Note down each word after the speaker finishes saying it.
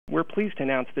we're pleased to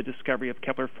announce the discovery of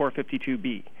Kepler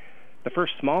 452b, the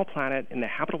first small planet in the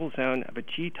habitable zone of a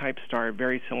G-type star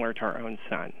very similar to our own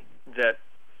Sun. That,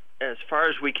 as far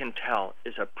as we can tell,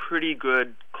 is a pretty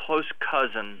good close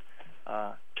cousin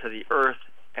to the Earth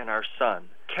and our Sun.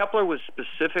 Kepler was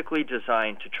specifically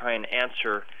designed to try and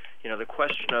answer, the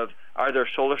question of, are there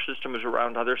solar systems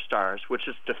around other stars, which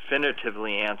is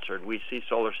definitively answered. We see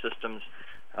solar systems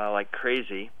like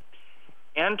crazy.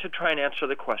 And to try and answer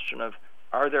the question of,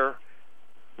 are there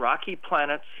rocky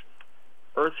planets,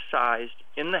 Earth-sized,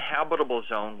 in the habitable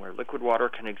zone where liquid water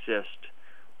can exist,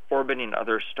 orbiting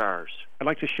other stars? I'd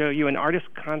like to show you an artist's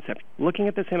concept. Looking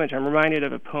at this image, I'm reminded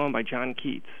of a poem by John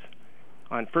Keats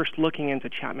on first looking into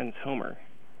Chapman's Homer.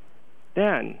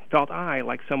 Then felt I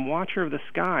like some watcher of the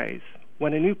skies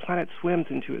when a new planet swims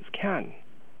into its ken.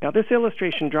 Now this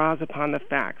illustration draws upon the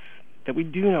facts that we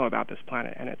do know about this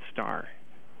planet and its star.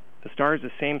 The star is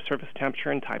the same surface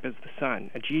temperature and type as the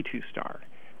Sun, a G2 star.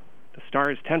 The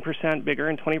star is 10% bigger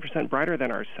and 20% brighter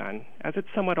than our Sun, as it's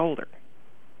somewhat older.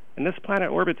 And this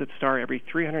planet orbits its star every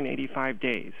 385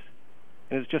 days,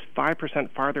 and is just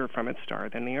 5% farther from its star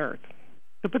than the Earth.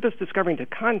 To put this discovery into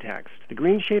context, the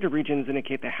green shaded regions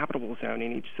indicate the habitable zone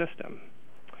in each system.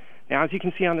 Now, as you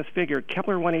can see on this figure,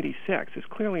 Kepler 186 is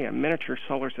clearly a miniature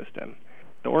solar system.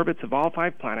 The orbits of all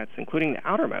 5 planets, including the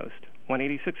outermost,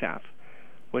 186F,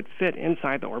 would fit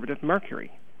inside the orbit of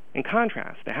Mercury. In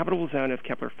contrast, the habitable zone of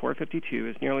Kepler 452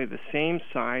 is nearly the same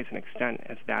size and extent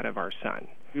as that of our Sun.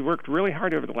 We worked really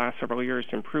hard over the last several years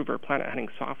to improve our planet hunting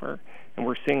software, and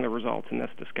we're seeing the results in this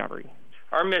discovery.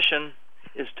 Our mission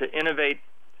is to innovate,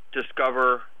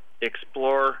 discover,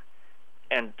 explore,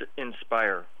 and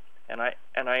inspire. And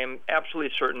I am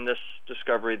absolutely certain this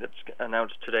discovery that's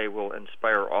announced today will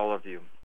inspire all of you.